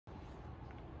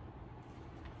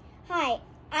Hi,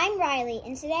 I'm Riley,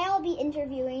 and today I'll be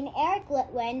interviewing Eric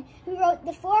Litwin, who wrote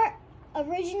the 4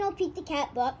 original Pete the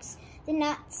Cat books, The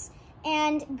Nuts,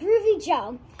 and Groovy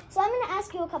Joe. So I'm going to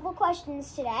ask you a couple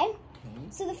questions today. Okay.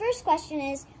 So the first question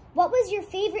is, what was your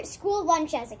favorite school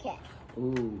lunch as a kid?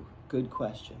 Ooh, good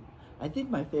question. I think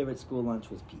my favorite school lunch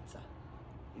was pizza.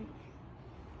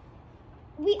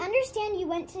 We understand you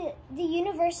went to the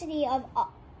University of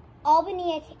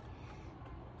Albany.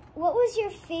 What was your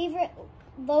favorite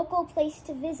local place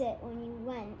to visit when you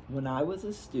went? When I was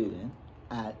a student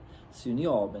at SUNY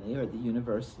Albany, or the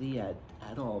University at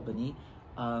Albany,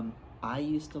 I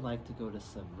used to like to go to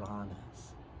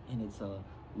Savrana's, and it's a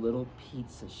little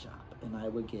pizza shop, and I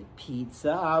would get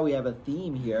pizza, we have a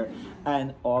theme here,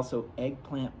 and also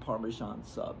eggplant Parmesan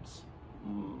subs.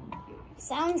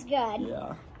 Sounds good.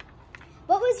 Yeah.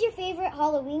 What was your favorite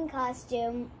Halloween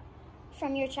costume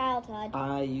from your childhood?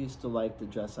 I used to like to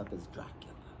dress up as Dracula.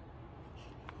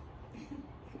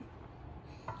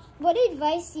 What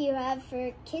advice do you have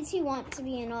for kids who want to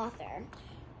be an author?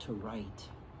 To write.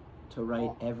 To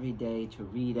write every day, to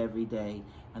read every day.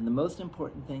 And the most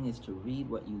important thing is to read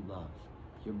what you love.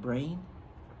 Your brain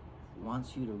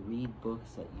wants you to read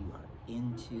books that you are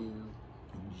into,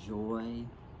 enjoy,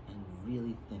 and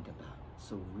really think about.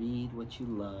 So read what you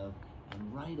love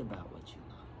and write about what you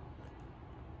love.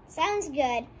 Sounds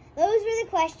good. Those were the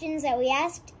questions that we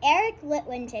asked Eric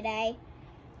Litwin today.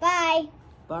 Bye.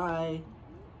 Bye.